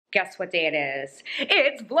Guess what day it is?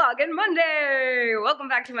 It's Vlogging Monday! Welcome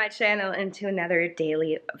back to my channel and to another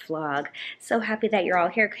daily vlog. So happy that you're all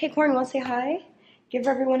here. Hey, Corny, wanna say hi? Give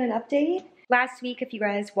everyone an update? Last week, if you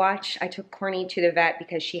guys watched, I took Corny to the vet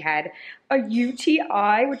because she had a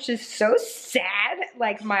UTI, which is so sad,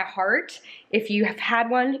 like my heart. If you have had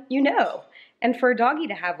one, you know. And for a doggy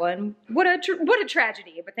to have one, what a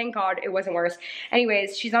tragedy, but thank God it wasn't worse.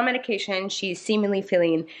 Anyways, she's on medication. She's seemingly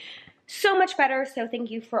feeling so much better, so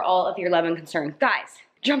thank you for all of your love and concern. Guys,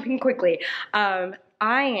 jumping quickly,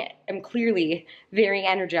 I am clearly very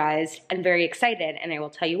energized and very excited, and I will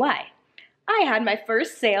tell you why. I had my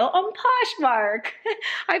first sale on Poshmark.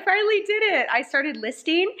 I finally did it. I started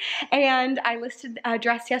listing, and I listed a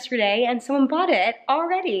dress yesterday, and someone bought it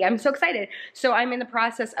already. I'm so excited. So I'm in the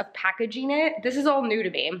process of packaging it. This is all new to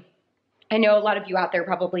me. I know a lot of you out there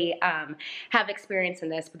probably have experience in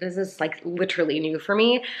this, but this is like literally new for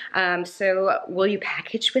me. So will you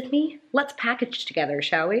package with me? Let's package together,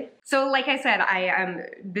 shall we? So like I said,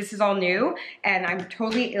 this is all new and I'm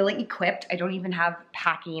totally ill-equipped. I don't even have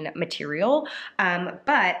packing material, but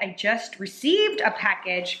I just received a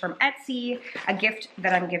package from Etsy, a gift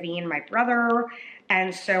that I'm giving my brother.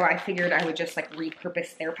 And so I figured I would just like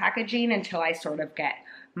repurpose their packaging until I sort of get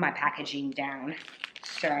my packaging down.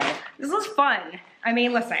 So this is fun. I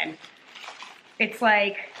mean, listen, it's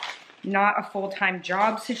like not a full-time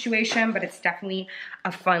job situation, but it's definitely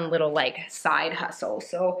a fun little like side hustle.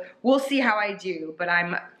 So we'll see how I do, but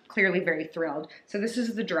I'm clearly very thrilled. So this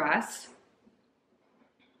is the dress.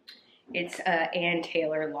 It's Ann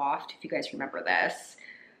Taylor Loft, if you guys remember this.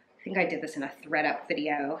 I think I did this in a thread up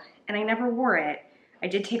video and I never wore it. I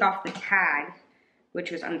did take off the tag, which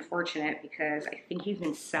was unfortunate because I think you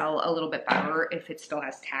can sell a little bit better if it still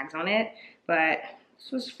has tags on it. But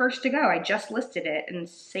this was first to go. I just listed it and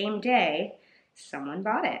same day, someone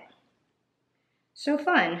bought it. So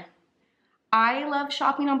fun. I love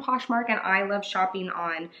shopping on Poshmark and I love shopping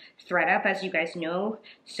on ThredUp, as you guys know.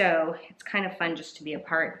 So it's kind of fun just to be a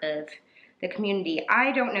part of the community.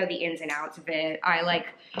 I don't know the ins and outs of it. I like,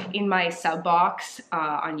 in my sub box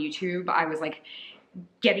on YouTube, I was like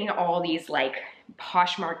getting all these like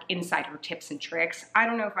Poshmark insider tips and tricks. I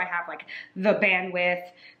don't know if I have like the bandwidth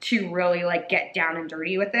to really like get down and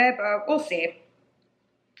dirty with it, but we'll see.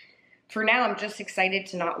 For now, I'm just excited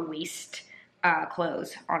to not waste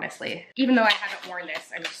clothes, honestly. Even though I haven't worn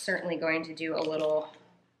this, I'm certainly going to do a little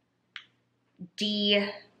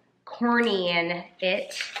de-corny-ing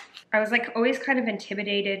it. I was like always kind of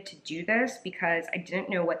intimidated to do this because I didn't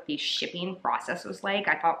know what the shipping process was like.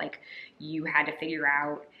 I thought like you had to figure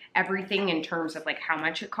out everything in terms of like how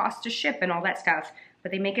much it costs to ship and all that stuff,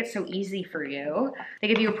 but they make it so easy for you. They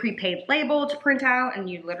give you a prepaid label to print out and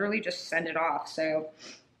you literally just send it off. So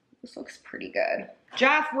this looks pretty good.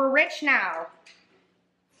 Jeff, we're rich now.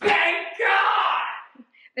 Thank God!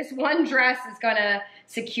 This one dress is gonna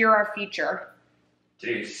secure our future.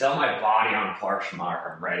 Dude, sell my body on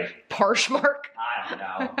Poshmark, I'm ready. Poshmark? I don't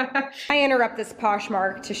know. I interrupt this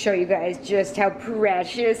Poshmark to show you guys just how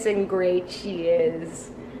precious and great she is.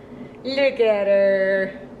 Look at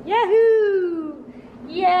her. Yahoo!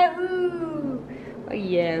 Yahoo! Oh,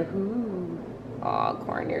 yahoo. Aw,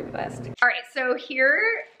 Corn, you're the best. All right, so here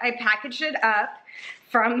I packaged it up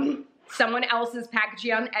from someone else's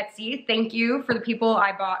packaging on Etsy. Thank you for the people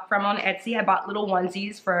I bought from on Etsy. I bought little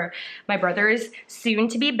onesies for my brother's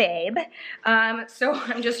soon-to-be babe. So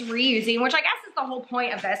I'm just reusing, which I guess is the whole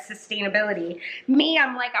point of this, sustainability. Me,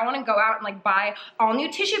 I'm like, I wanna go out and like buy all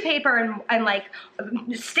new tissue paper and like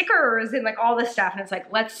stickers and like all this stuff. And it's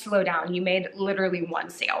like, let's slow down. You made literally one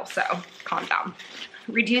sale, so calm down.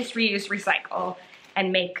 Reduce, reuse, recycle,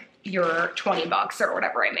 and make your 20 bucks or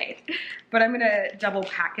whatever I made. But I'm gonna double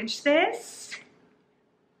package this.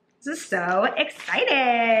 This is so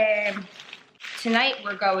exciting. Tonight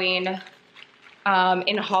we're going in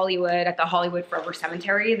Hollywood at the Hollywood Forever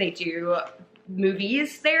Cemetery. They do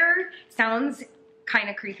movies there. Sounds kind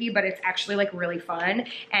of creepy, but it's actually like really fun.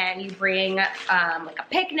 And you bring like a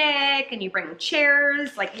picnic and you bring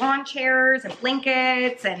chairs, like lawn chairs and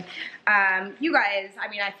blankets. And you guys, I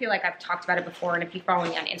mean, I feel like I've talked about it before, and if you follow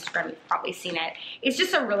me on Instagram, you've probably seen it. It's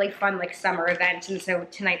just a really fun like summer event. And so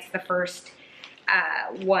tonight's the first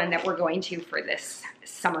one that we're going to for this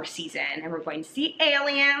summer season. And we're going to see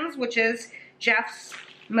Aliens, which is Jeff's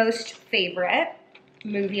most favorite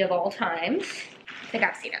movie of all times. I think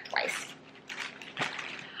I've seen it twice.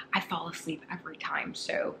 I fall asleep every time,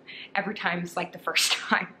 so every time's like the first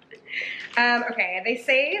time. Okay, they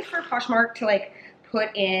say for Poshmark to like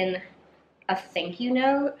put in a thank you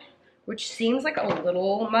note, which seems like a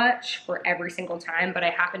little much for every single time, but I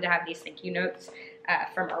happen to have these thank you notes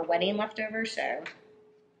from our wedding left over, so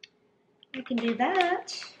You can do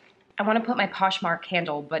that. I want to put my Poshmark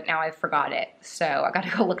handle, but now I forgot it. So I gotta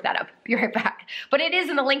go look that up. Be right back. But it is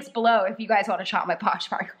in the links below if you guys want to shop my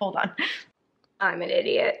Poshmark. Hold on. I'm an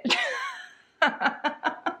idiot.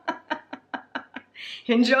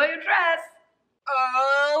 Enjoy your dress.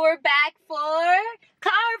 Oh, we're back for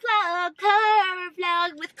car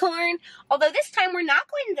vlog with Corn. Although this time we're not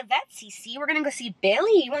going to the vet, CC. We're gonna go see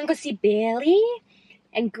Billy. You wanna go see Billy?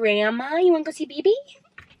 And Grandma? You wanna go see BB?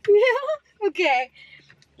 Yeah? Okay.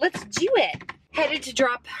 Let's do it. Headed to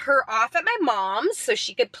drop her off at my mom's so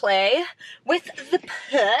she could play with the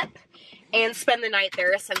pup and spend the night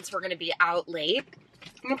there since we're gonna be out late.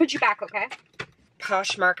 I'm gonna put you back, okay?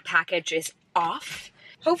 Poshmark package is off.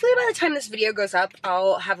 Hopefully by the time this video goes up,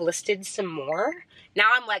 I'll have listed some more.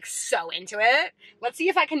 Now I'm like so into it. Let's see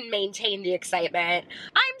if I can maintain the excitement.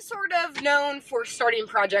 I'm sort of known for starting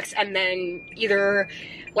projects and then either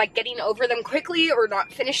like getting over them quickly or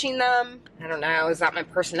not finishing them. I don't know, is that my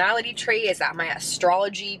personality trait? Is that my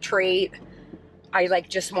astrology trait? I like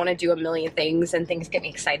just want to do a million things and things get me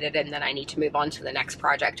excited and then I need to move on to the next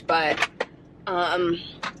project. But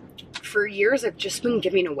for years I've just been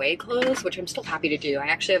giving away clothes, which I'm still happy to do. I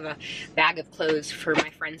actually have a bag of clothes for my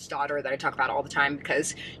friend's daughter that I talk about all the time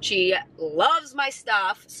because she loves my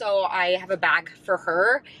stuff, so I have a bag for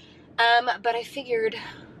her. But I figured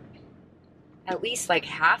at least like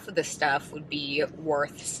half of the stuff would be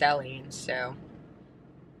worth selling, so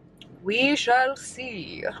we shall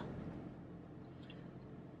see.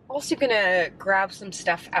 Also gonna grab some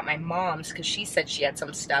stuff at my mom's because she said she had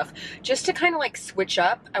some stuff just to kind of like switch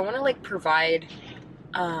up. I want to like provide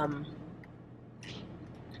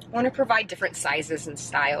different sizes and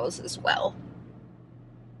styles as well.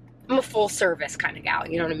 I'm a full service kind of gal,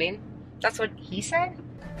 you know what I mean? That's what he said.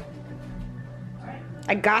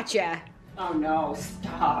 I gotcha. Oh no,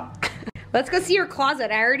 stop. Let's go see your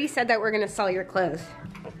closet. I already said that we're gonna sell your clothes.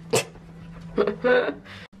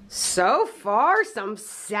 So far, some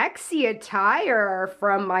sexy attire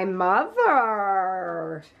from my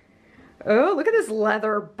mother. Oh, look at this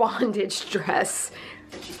leather bondage dress.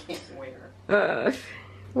 That you can't wear.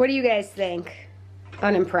 What do you guys think?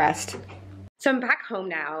 Unimpressed. So I'm back home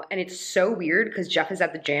now, and it's so weird because Jeff is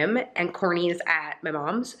at the gym and Corny is at my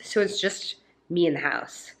mom's, so it's just me in the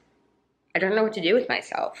house. I don't know what to do with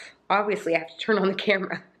myself. Obviously, I have to turn on the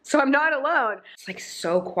camera. So I'm not alone. It's like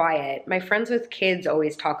so quiet. My friends with kids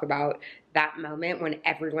always talk about that moment when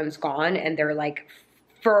everyone's gone and they're like,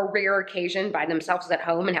 for a rare occasion, by themselves at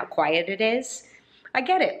home and how quiet it is. I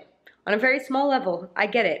get it. On a very small level, I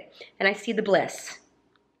get it. And I see the bliss.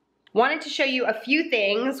 Wanted to show you a few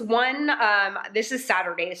things. One, this is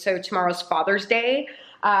Saturday, so tomorrow's Father's Day.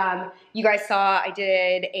 You guys saw I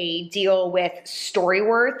did a deal with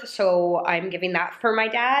Storyworth, so I'm giving that for my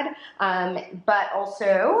dad. But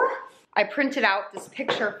also, I printed out this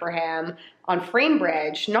picture for him on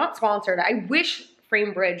FrameBridge, not sponsored. I wish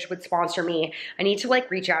FrameBridge would sponsor me. I need to like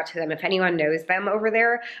reach out to them if anyone knows them over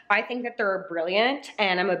there. I think that they're brilliant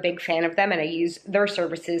and I'm a big fan of them and I use their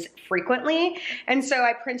services frequently. And so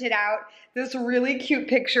I printed out this really cute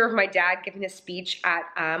picture of my dad giving a speech at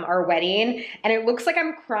our wedding. And it looks like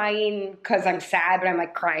I'm crying because I'm sad, but I'm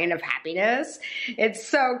like crying of happiness. It's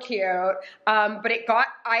so cute. But it got,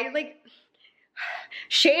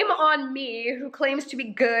 shame on me who claims to be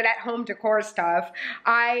good at home decor stuff.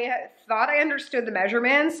 I thought I understood the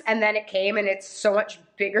measurements and then it came and it's so much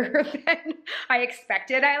bigger than I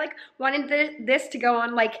expected. I like wanted this to go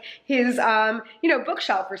on like his, you know,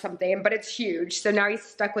 bookshelf or something, but it's huge. So now he's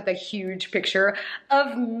stuck with a huge picture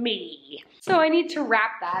of me. So I need to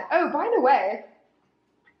wrap that. Oh, by the way,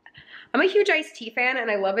 I'm a huge iced tea fan and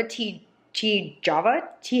I love a tea Java.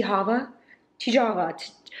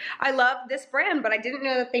 I love this brand, but I didn't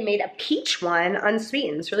know that they made a peach one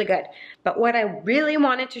unsweetened. It's really good. But what I really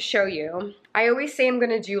wanted to show you, I always say I'm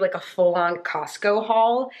gonna do like a full-on Costco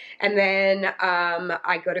haul, and then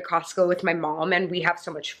I go to Costco with my mom and we have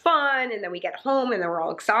so much fun, and then we get home and then we're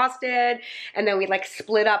all exhausted, and then we like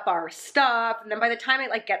split up our stuff, and then by the time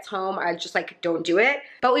it like gets home, I just like don't do it.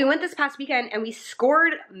 But we went this past weekend and we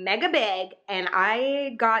scored mega big, and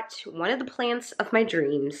I got one of the plants of my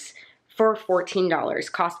dreams for $14.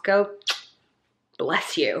 Costco,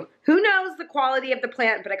 bless you. Who knows the quality of the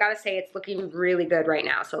plant, but I gotta say it's looking really good right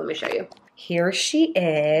now, so let me show you. Here she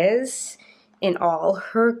is in all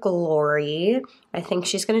her glory. I think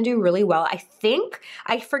she's gonna do really well.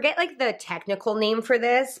 I forget like the technical name for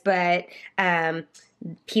this, but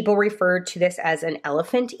people refer to this as an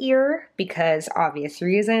elephant ear because obvious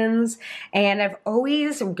reasons. And I've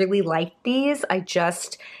always really liked these. I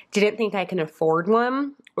just didn't think I can afford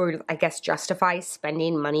one, or I guess justify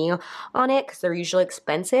spending money on it because they're usually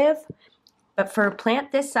expensive. But for a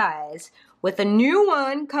plant this size, with a new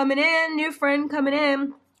one coming in, new friend coming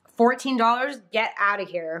in, $14, get out of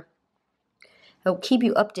here. I'll keep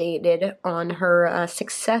you updated on her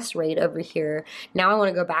success rate over here. Now I want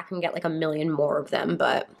to go back and get like 1 million more of them,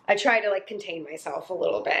 but I try to like contain myself a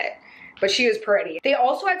little bit. But she was pretty. They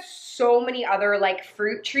also had so many other like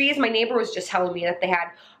fruit trees. My neighbor was just telling me that they had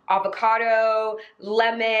avocado,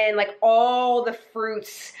 lemon, like all the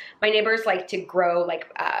fruits. My neighbors like to grow like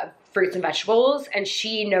fruits and vegetables, and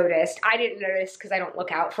she noticed, I didn't notice because I don't look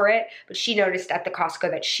out for it, but she noticed at the Costco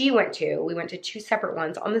that she went to, we went to 2 separate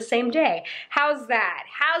ones on the same day. How's that?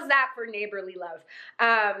 How's that for neighborly love?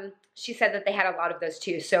 She said that they had a lot of those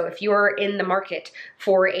too. So if you're in the market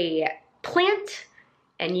for a plant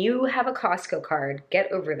and you have a Costco card, get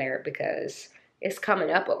over there because it's coming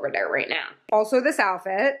up over there right now. Also this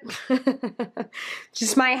outfit,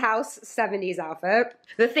 just my house 70s outfit.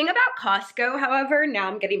 The thing about Costco, however, now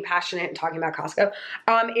I'm getting passionate and talking about Costco,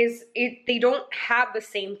 is they don't have the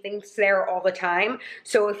same things there all the time.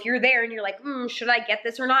 So if you're there and you're like, should I get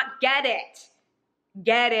this or not? Get it.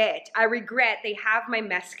 Get it. I regret they have my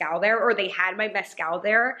mezcal there, or they had my mezcal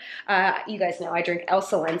there. You guys know I drink El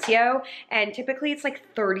Silencio, and typically it's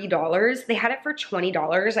like $30. They had it for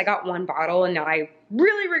 $20. I got 1 bottle, and now I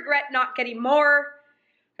really regret not getting more.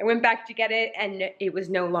 I went back to get it, and it was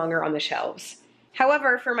no longer on the shelves.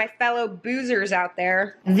 However, for my fellow boozers out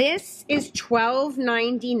there, this is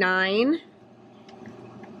 $12.99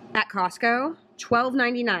 at Costco.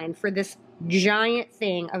 $12.99 for this giant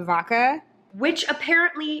thing of vodka, which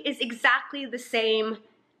apparently is exactly the same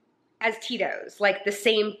as Tito's, like the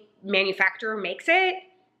same manufacturer makes it.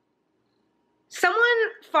 Someone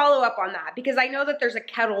follow up on that, because I know that there's a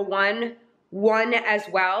Kettle One as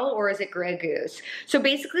well, or is it Grey Goose? So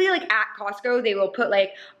basically, like at Costco, they will put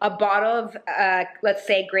like a bottle of, let's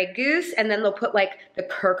say Grey Goose, and then they'll put like the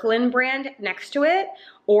Kirkland brand next to it,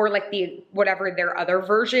 or like the, whatever their other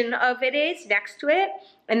version of it is next to it.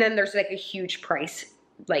 And then there's like a huge price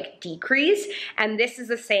like decrease, and this is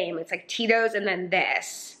the same. It's like Tito's and then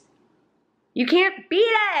this. You can't beat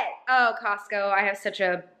it. Oh, Costco, I have such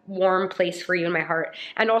a warm place for you in my heart.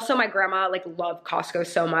 And also my grandma like loved Costco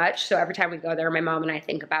so much, so every time we go there, my mom and I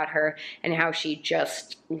think about her and how she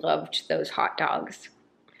just loved those hot dogs.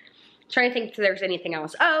 Trying to think if there's anything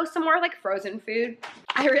else. Oh, some more like frozen food.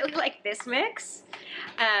 I really like this mix.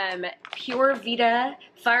 Pure Vita,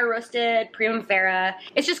 fire roasted primavera.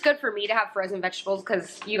 It's just good for me to have frozen vegetables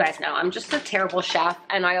because you guys know I'm just a terrible chef,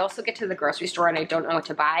 and I also get to the grocery store and I don't know what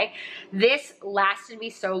to buy. This lasted me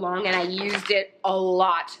so long and I used it a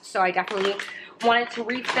lot, so I definitely wanted to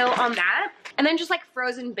refill on that. And then just like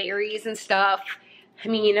frozen berries and stuff. I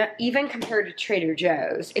mean, even compared to Trader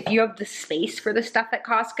Joe's, if you have the space for the stuff at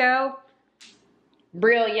Costco,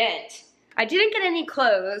 brilliant. I didn't get any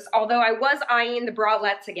clothes, although I was eyeing the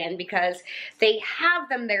bralettes again because they have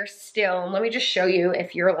them there still. And let me just show you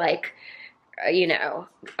if you're like, you know,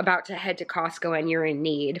 about to head to Costco and you're in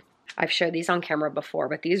need. I've showed these on camera before,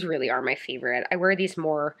 but these really are my favorite. I wear these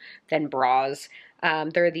more than bras.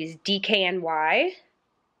 They're these DKNY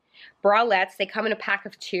bralettes. They come in a pack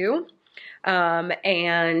of 2.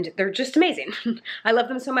 And they're just amazing. I love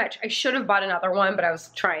them so much. I should have bought another one, but I was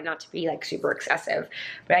trying not to be like super excessive.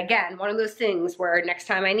 But again, one of those things where next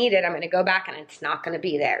time I need it, I'm going to go back and it's not going to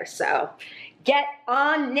be there. So get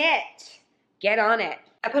on it. Get on it.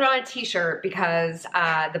 I put on a t-shirt because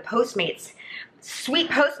the Postmates, sweet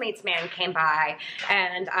Postmates man came by,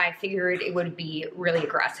 and I figured it would be really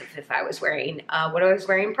aggressive if I was wearing what I was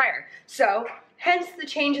wearing prior. So hence the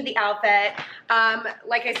change of the outfit.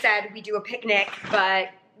 Like I said, we do a picnic, but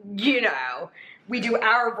you know, we do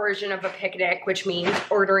our version of a picnic, which means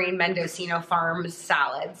ordering Mendocino Farms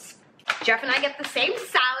salads. Jeff and I get the same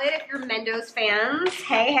salad if you're Mendo's fans.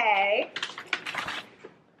 Hey, hey.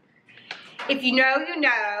 If you know, you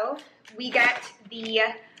know. We get the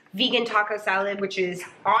vegan taco salad, which is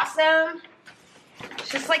awesome. It's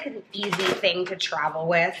just like an easy thing to travel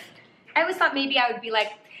with. I always thought maybe I would be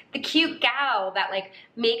like the cute gal that like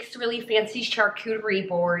makes really fancy charcuterie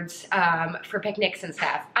boards for picnics and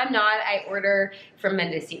stuff. I'm not. I order from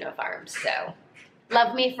Mendocino Farms, so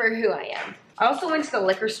love me for who I am. I also went to the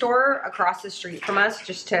liquor store across the street from us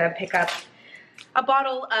just to pick up a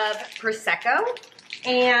bottle of Prosecco,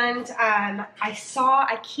 and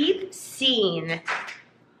I keep seeing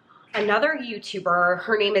another YouTuber.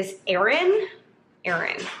 Her name is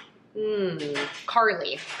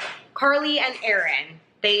Carly and Aaron.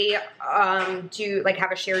 They do like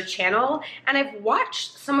have a shared channel, and I've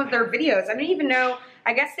watched some of their videos. I don't even know,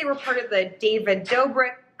 I guess they were part of the David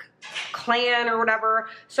Dobrik clan or whatever.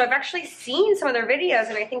 So I've actually seen some of their videos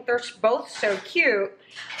and I think they're both so cute.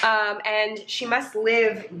 And she must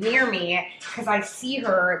live near me because I see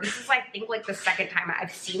her. This is, I think, like the second time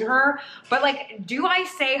I've seen her. But like, do I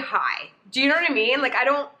say hi? Do you know what I mean? Like, I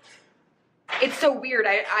don't, it's so weird.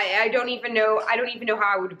 I don't even know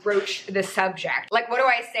how I would broach the subject. Like, what do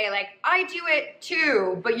I say? Like, I do it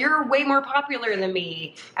too, but you're way more popular than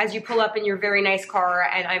me, as you pull up in your very nice car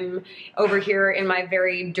and I'm over here in my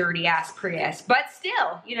very dirty ass Prius. But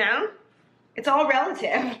still, you know, it's all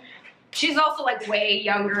relative. She's also like way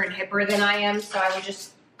younger and hipper than I am, so I would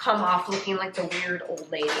just come off looking like the weird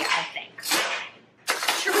old lady, I think.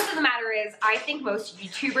 Truth of the matter is, I think most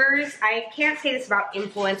YouTubers, I can't say this about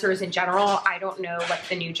influencers in general, I don't know like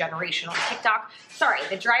the new generation on TikTok. Sorry,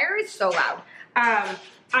 the dryer is so loud.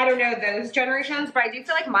 I don't know those generations, but I do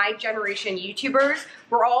feel like my generation YouTubers,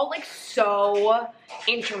 we're all like so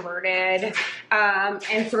introverted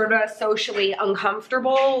and sort of socially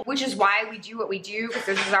uncomfortable, which is why we do what we do, because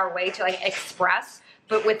this is our way to like express,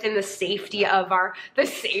 but within the safety of our, the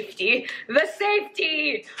safety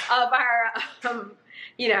of our,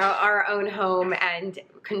 you know, our own home and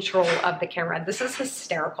control of the camera. This is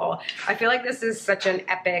hysterical. I feel like this is such an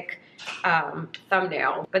epic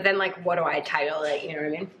thumbnail, but then like, what do I title it? You know what I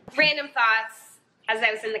mean? Random thoughts. As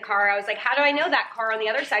I was in the car, I was like, how do I know that car on the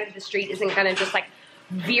other side of the street isn't gonna just like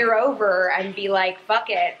veer over and be like, fuck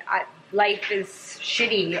it, life is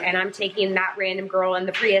shitty and I'm taking that random girl in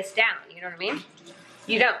the Prius down. You know what I mean?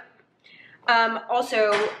 You don't.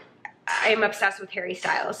 Also, I'm obsessed with Harry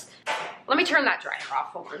Styles. Let me turn that dryer off,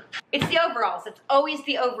 hold on. It's the overalls, it's always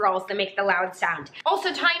the overalls that make the loud sound.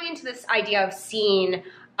 Also tying into this idea of seeing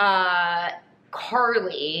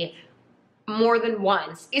Carly more than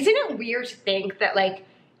once, isn't it weird to think that like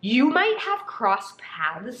you might have crossed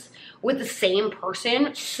paths with the same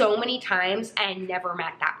person so many times and never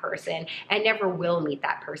met that person and never will meet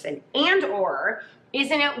that person? And or,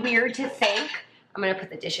 isn't it weird to think, I'm gonna put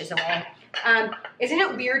the dishes away, isn't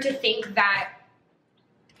it weird to think that,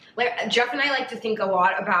 like, Jeff and I like to think a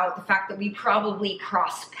lot about the fact that we probably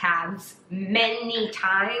crossed paths many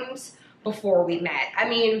times before we met. I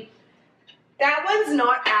mean, that one's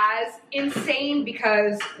not as insane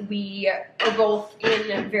because we are both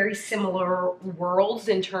in very similar worlds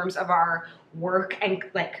in terms of our work and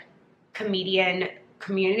like comedian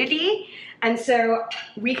community. And so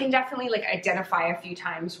we can definitely like identify a few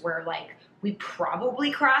times where like we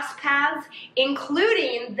probably crossed paths,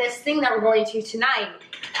 including this thing that we're going to tonight.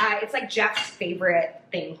 It's like Jeff's favorite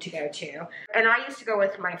thing to go to. And I used to go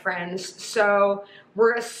with my friends, so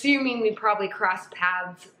we're assuming we probably crossed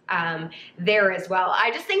paths there as well. I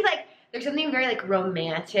just think like there's something very like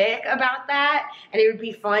romantic about that, and it would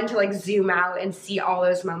be fun to like zoom out and see all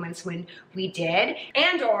those moments when we did.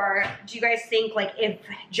 And or, do you guys think like if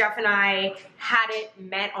Jeff and I hadn't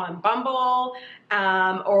met on Bumble,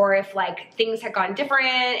 or if like things had gone different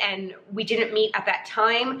and we didn't meet at that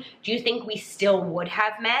time, do you think we still would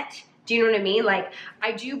have met? Do you know what I mean? Like,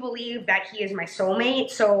 I do believe that he is my soulmate,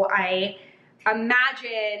 so I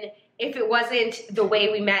imagine if it wasn't the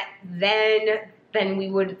way we met then we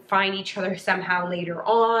would find each other somehow later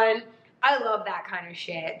on. I love that kind of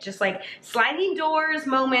shit. Just like sliding doors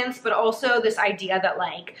moments, but also this idea that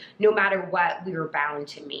like, no matter what, we were bound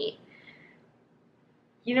to meet.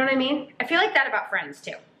 You know what I mean? I feel like that about friends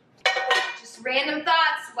too. Just random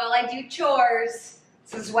thoughts while I do chores.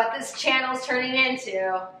 This is what this channel's turning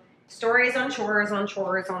into. Stories on chores on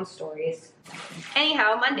chores on stories.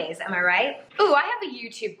 Anyhow, Mondays, am I right? Ooh, I have a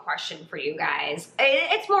YouTube question for you guys.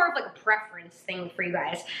 It's more of like a preference thing for you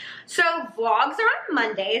guys. So vlogs are on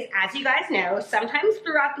Mondays, as you guys know, sometimes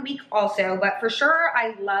throughout the week also, but for sure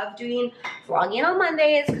I love doing vlogging on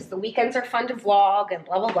Mondays because the weekends are fun to vlog and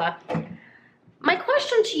blah, blah, blah. My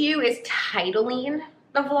question to you is titling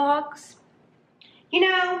the vlogs. You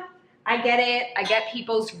know, I get it. I get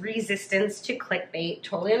people's resistance to clickbait.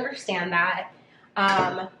 Totally understand that.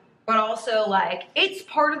 But also, like, it's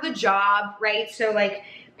part of the job, right? So, like,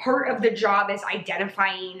 part of the job is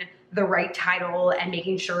identifying the right title and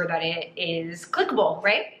making sure that it is clickable,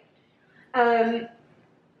 right? But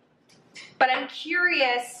I'm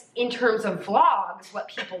curious in terms of vlogs what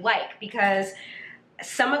people like, because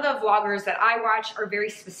some of the vloggers that I watch are very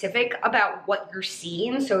specific about what you're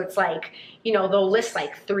seeing. So it's like, you know, they'll list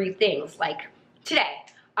like 3 things, like today,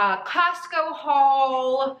 Costco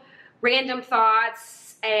haul, random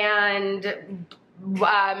thoughts, and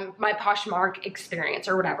my Poshmark experience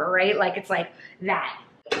or whatever, right? Like it's like that.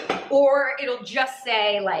 Or it'll just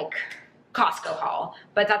say like Costco haul,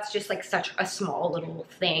 but that's just like such a small little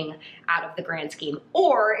thing out of the grand scheme.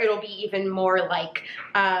 Or it'll be even more like,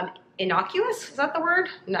 innocuous, is that the word?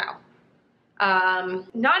 No.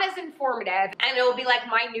 not as informative, and it will be like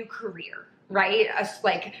my new career, right? Us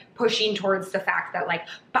like pushing towards the fact that like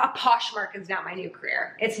Poshmark is not my new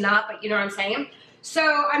career. It's not, but you know what I'm saying?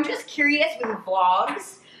 So I'm just curious with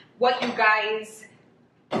vlogs, what you guys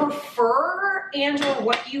prefer and or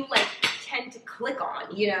what you like tend to click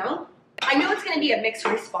on, you know? I know it's gonna be a mixed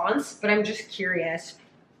response, but I'm just curious.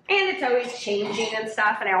 And it's always changing and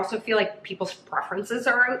stuff, and I also feel like people's preferences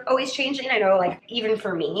are always changing. I know, like, even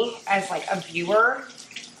for me, as like a viewer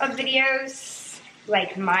of videos,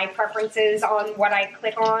 like my preferences on what I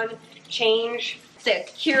click on change. It's a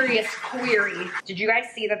curious query. Did you guys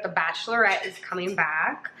see that The Bachelorette is coming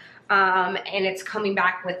back? And it's coming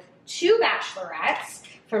back with 2 bachelorettes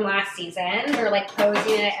from last season. They're like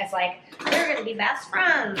posing it as like, they're gonna be best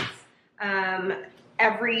friends.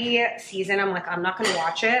 Every season I'm like, I'm not gonna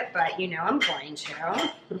watch it, but you know I'm going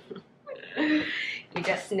to. You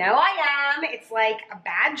just know I am. It's like a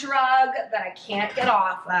bad drug that I can't get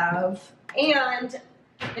off of. And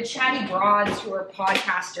the chatty broads who are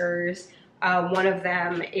podcasters, one of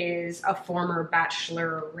them is a former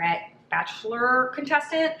bachelor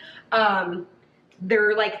contestant.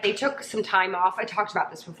 They're like, they took some time off. I talked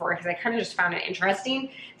about this before because I kind of just found it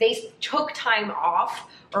interesting. They took time off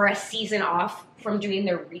or a season off from doing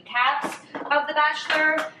their recaps of The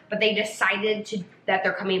Bachelor, but they decided that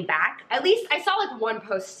they're coming back. At least I saw like one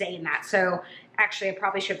post saying that. So actually I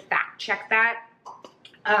probably should fact check that.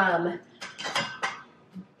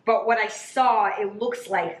 But what I saw, it looks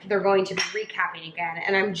like they're going to be recapping again.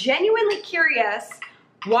 And I'm genuinely curious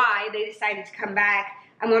why they decided to come back.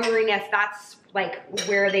 I'm wondering if that's like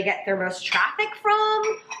where they get their most traffic from.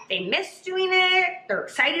 They miss doing it. They're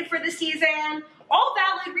excited for the season. All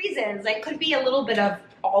valid reasons. Like, could be a little bit of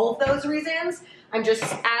all of those reasons. I'm just,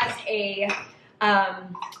 as a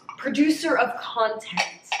producer of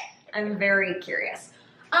content, I'm very curious.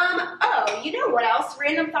 Oh, you know what else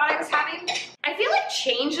random thought I was having? I feel like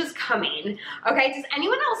change is coming. Okay, does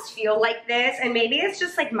anyone else feel like this? And maybe it's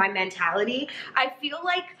just like my mentality. I feel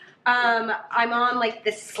like I'm on like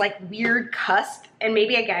this like weird cusp, and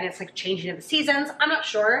maybe again it's like changing of the seasons. I'm not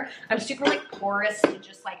sure. I'm super like porous to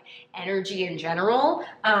just like energy in general.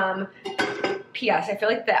 P.S. I feel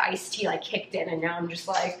like the iced tea like kicked in, and now I'm just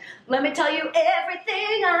like, let me tell you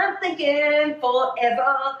everything I'm thinking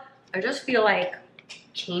forever. I just feel like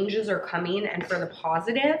changes are coming, and for the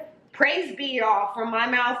positive. Praise be, y'all, from my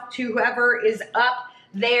mouth to whoever is up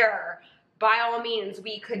there. By all means,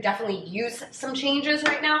 we could definitely use some changes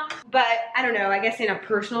right now. But I don't know, I guess in a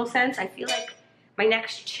personal sense, I feel like my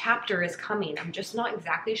next chapter is coming. I'm just not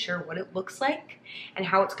exactly sure what it looks like and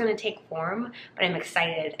how it's gonna take form, but I'm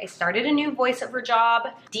excited. I started a new voiceover job.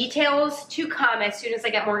 Details to come as soon as I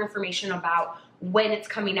get more information about when it's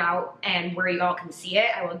coming out and where y'all can see it.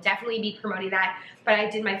 I will definitely be promoting that. But I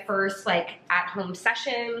did my first like at-home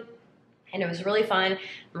session, and it was really fun.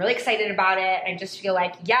 I'm really excited about it. I just feel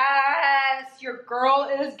like, yes, your girl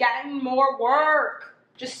is getting more work.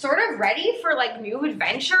 Just sort of ready for like new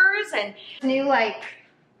adventures and new like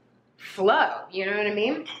flow, you know what I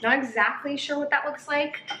mean? Not exactly sure what that looks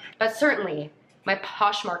like, but certainly my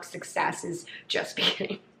Poshmark success is just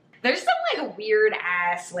beginning. There's some like weird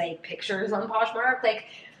ass like pictures on Poshmark. Like,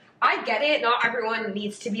 I get it, not everyone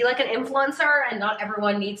needs to be like an influencer, and not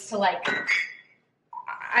everyone needs to like,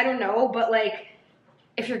 I don't know, but like,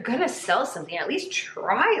 if you're gonna sell something, at least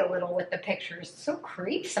try a little with the pictures. It's so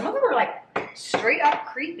creepy. Some of them are like straight up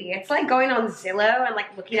creepy. It's like going on Zillow and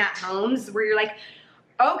like looking at homes where you're like,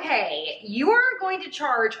 okay, you are going to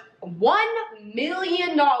charge $1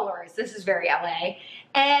 million. This is very LA.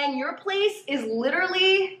 And your place is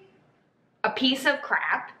literally a piece of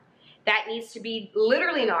crap that needs to be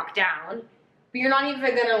literally knocked down. But you're not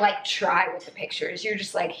even gonna like try with the pictures. You're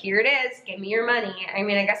just like, here it is, give me your money. I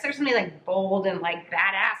mean, I guess there's something like bold and like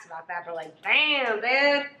badass about that, but like, damn,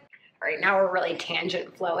 dude. All right, now we're really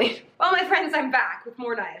tangent flowing. Well, my friends, I'm back with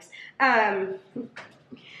more knives.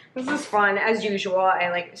 This is fun, as usual. I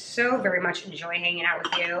like so very much enjoy hanging out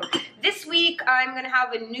with you. This week, I'm gonna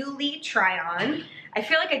have a Nuuly try on. I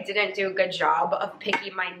feel like I didn't do a good job of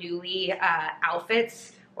picking my Nuuly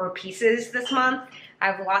outfits or pieces this month. I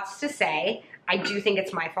have lots to say. I do think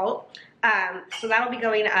it's my fault. So that'll be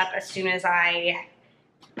going up as soon as I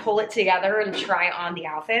pull it together and try on the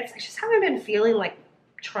outfits. I just haven't been feeling like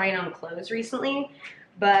trying on clothes recently,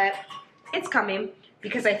 but it's coming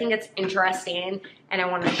because I think it's interesting and I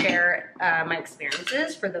want to share my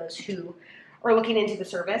experiences for those who are looking into the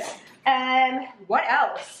service. What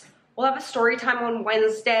else? We'll have a story time on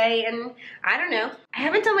Wednesday, and I don't know. I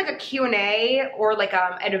haven't done like a Q&A or like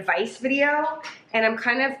an advice video, and I'm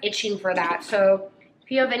kind of itching for that. So if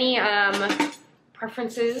you have any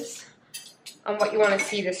preferences on what you want to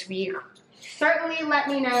see this week, certainly let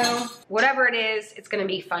me know. Whatever it is, it's going to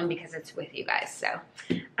be fun because it's with you guys. So,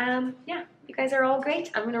 yeah, you guys are all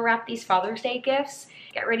great. I'm going to wrap these Father's Day gifts.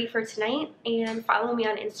 Get ready for tonight and follow me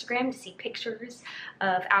on Instagram to see pictures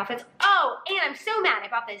of outfits. Oh, and I'm so mad. I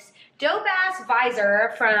bought this dope-ass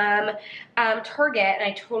visor from Target, and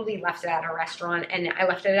I totally left it at a restaurant, and I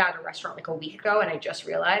left it at a restaurant like a week ago, and I just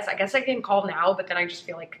realized. I guess I can call now, but then I just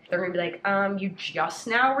feel like they're gonna be like, you just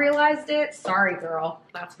now realized it? Sorry, girl.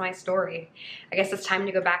 That's my story. I guess it's time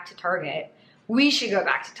to go back to Target. We should go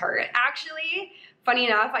back to Target. Actually, funny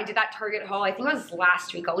enough, I did that Target haul, I think it was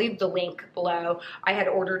last week. I'll leave the link below. I had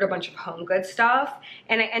ordered a bunch of home goods stuff,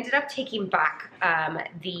 and I ended up taking back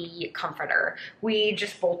the comforter. We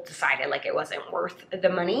just both decided like it wasn't worth the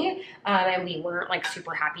money, and we weren't like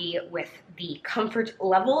super happy with the comfort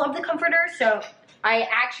level of the comforter. So I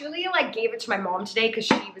actually like gave it to my mom today because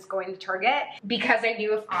she was going to Target, because I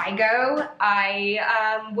knew if I go,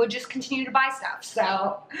 I would just continue to buy stuff.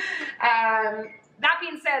 So, that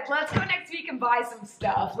being said, let's go next week and buy some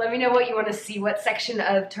stuff. Let me know what you want to see, what section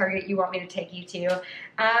of Target you want me to take you to.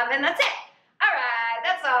 And that's it. All right,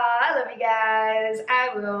 that's all. I love you guys.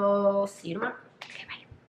 I will see you tomorrow.